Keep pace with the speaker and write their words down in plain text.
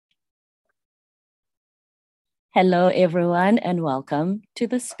Hello, everyone, and welcome to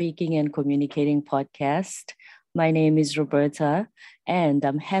the Speaking and Communicating podcast. My name is Roberta, and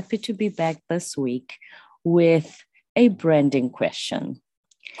I'm happy to be back this week with a branding question.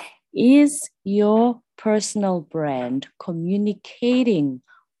 Is your personal brand communicating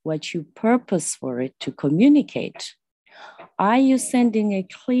what you purpose for it to communicate? Are you sending a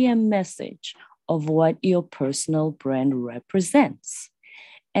clear message of what your personal brand represents?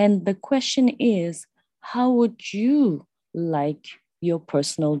 And the question is, how would you like your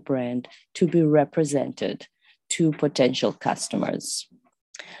personal brand to be represented to potential customers?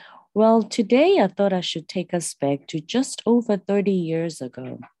 Well, today I thought I should take us back to just over 30 years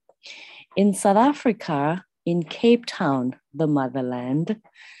ago. In South Africa, in Cape Town, the motherland,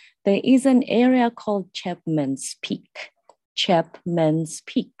 there is an area called Chapman's Peak. Chapman's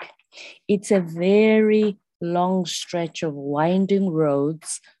Peak. It's a very long stretch of winding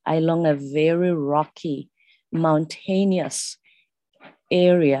roads along a very rocky, mountainous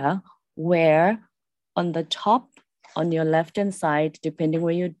area where on the top, on your left-hand side, depending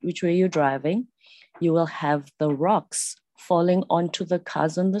which way you're driving, you will have the rocks falling onto the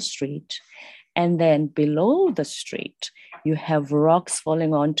cars on the street. And then below the street, you have rocks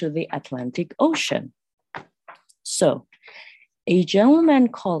falling onto the Atlantic Ocean. So a gentleman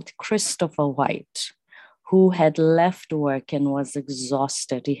called Christopher White, who had left work and was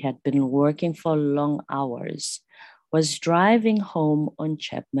exhausted, he had been working for long hours, was driving home on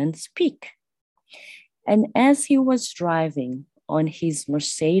Chapman's Peak. And as he was driving on his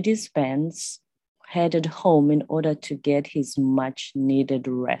Mercedes Benz, headed home in order to get his much needed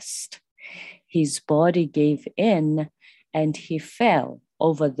rest, his body gave in and he fell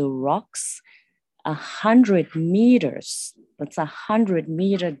over the rocks 100 meters. That's a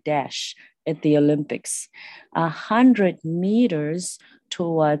 100-meter dash at the Olympics, 100 meters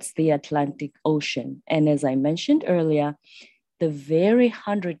towards the Atlantic Ocean. And as I mentioned earlier, the very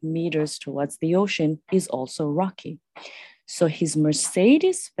 100 meters towards the ocean is also rocky. So his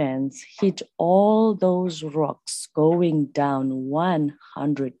Mercedes Benz hit all those rocks going down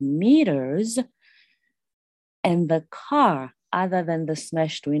 100 meters, and the car, other than the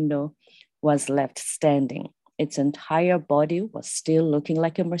smashed window, was left standing. Its entire body was still looking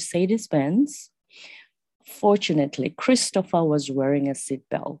like a Mercedes Benz. Fortunately, Christopher was wearing a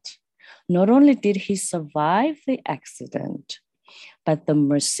seatbelt. Not only did he survive the accident, but the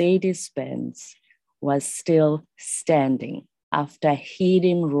Mercedes Benz was still standing after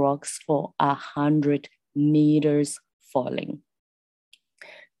hitting rocks for 100 meters falling.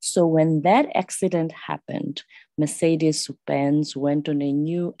 So when that accident happened, Mercedes-Benz went on a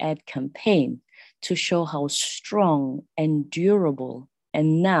new ad campaign to show how strong and durable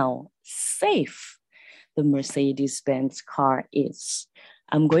and now safe the Mercedes-Benz car is.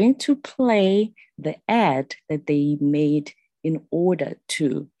 I'm going to play the ad that they made in order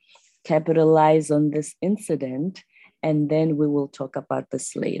to capitalize on this incident, and then we will talk about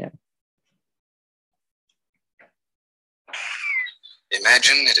this later.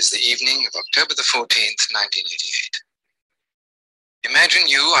 Imagine it is the evening of October the 14th, 1988. Imagine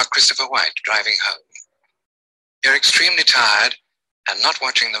you are Christopher White driving home. You're extremely tired and not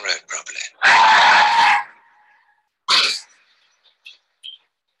watching the road properly.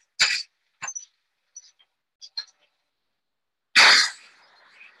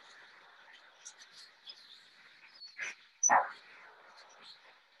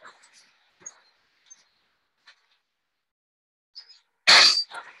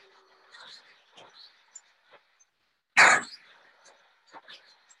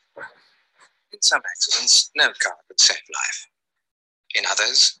 In some accidents, no car could save life. In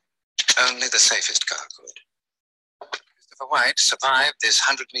others, only the safest car could. Christopher White survived this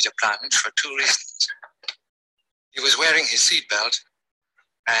 100-meter plunge for two reasons. He was wearing his seatbelt,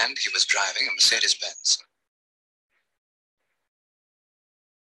 and he was driving a Mercedes Benz.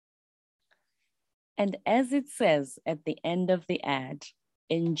 And as it says at the end of the ad,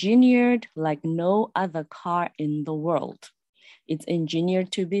 engineered like no other car in the world. It's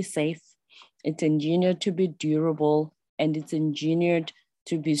engineered to be safe, it's engineered to be durable, and it's engineered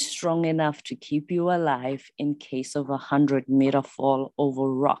to be strong enough to keep you alive in case of a 100-meter fall over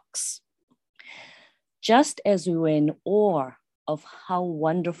rocks. Just as we were in awe of how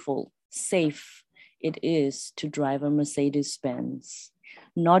wonderful, safe it is to drive a Mercedes Benz,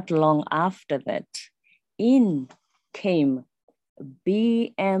 not long after that, in came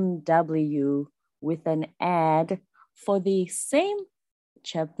BMW with an ad for the same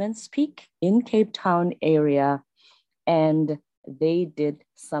Chapman's Peak in Cape Town area, and they did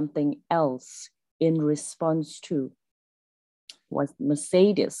something else in response to what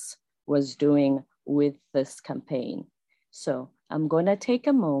Mercedes was doing with this campaign. So I'm going to take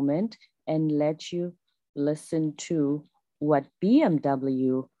a moment and let you listen to what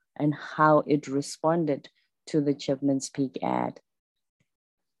BMW and how it responded to the Chapman's Peak ad.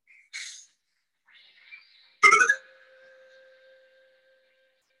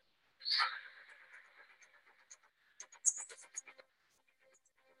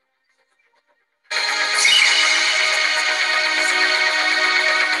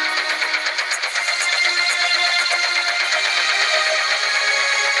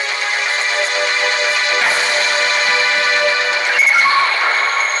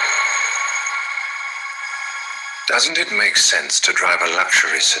 Doesn't it make sense to drive a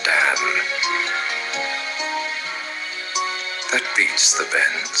luxury sedan that beats the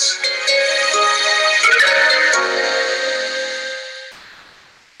Benz?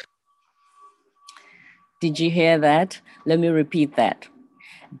 Did you hear that? Let me repeat that.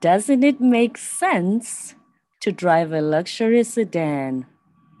 Doesn't it make sense to drive a luxury sedan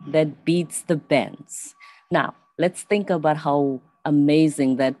that beats the Benz? Now, let's think about how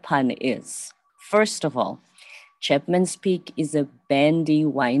amazing that pun is. First of all, Chapman's Peak is a bendy,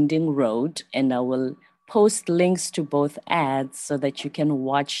 winding road, and I will post links to both ads so that you can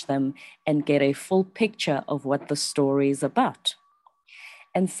watch them and get a full picture of what the story is about.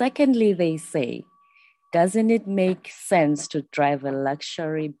 And secondly, they say, doesn't it make sense to drive a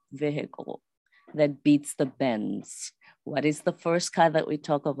luxury vehicle that beats the Benz? What is the first car that we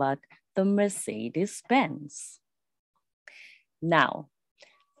talk about? The Mercedes Benz. Now,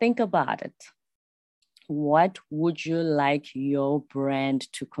 think about it. What would you like your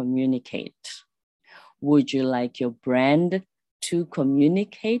brand to communicate? Would you like your brand to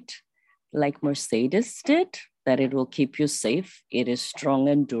communicate like Mercedes did, that it will keep you safe, it is strong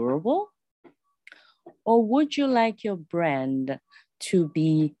and durable? Or would you like your brand to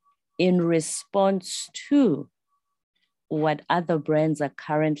be in response to what other brands are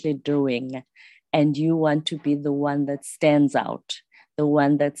currently doing, and you want to be the one that stands out? The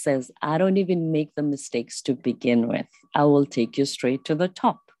one that says, I don't even make the mistakes to begin with. I will take you straight to the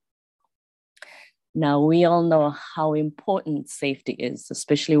top. Now, we all know how important safety is,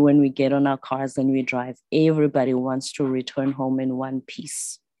 especially when we get on our cars and we drive. Everybody wants to return home in one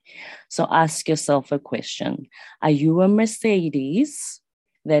piece. So ask yourself a question. Are you a Mercedes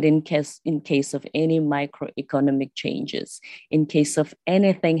that in case of any microeconomic changes, in case of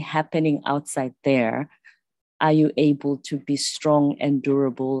anything happening outside there, are you able to be strong and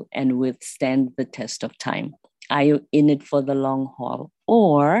durable and withstand the test of time? Are you in it for the long haul?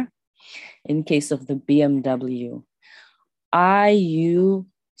 Or in case of the BMW, are you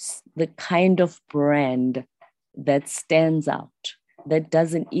the kind of brand that stands out, that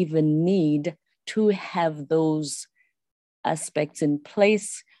doesn't even need to have those aspects in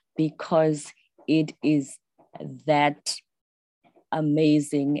place because it is that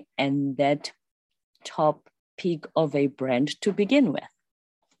amazing and that top peak of a brand to begin with?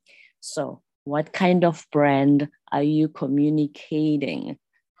 So what kind of brand are you communicating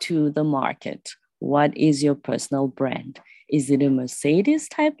to the market? What is your personal brand? Is it a Mercedes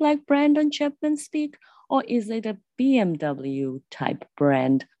type like brand on Chapman's Peak, or is it a BMW type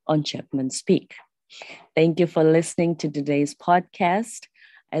brand on Chapman's Peak? Thank you for listening to today's podcast.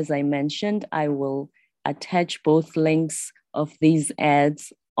 As I mentioned, I will attach both links of these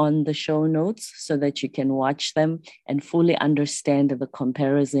ads on the show notes so that you can watch them and fully understand the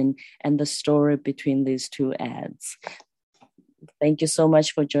comparison and the story between these two ads. Thank you so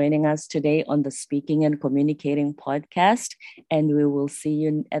much for joining us today on the Speaking and Communicating podcast, and we will see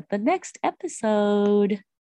you at the next episode.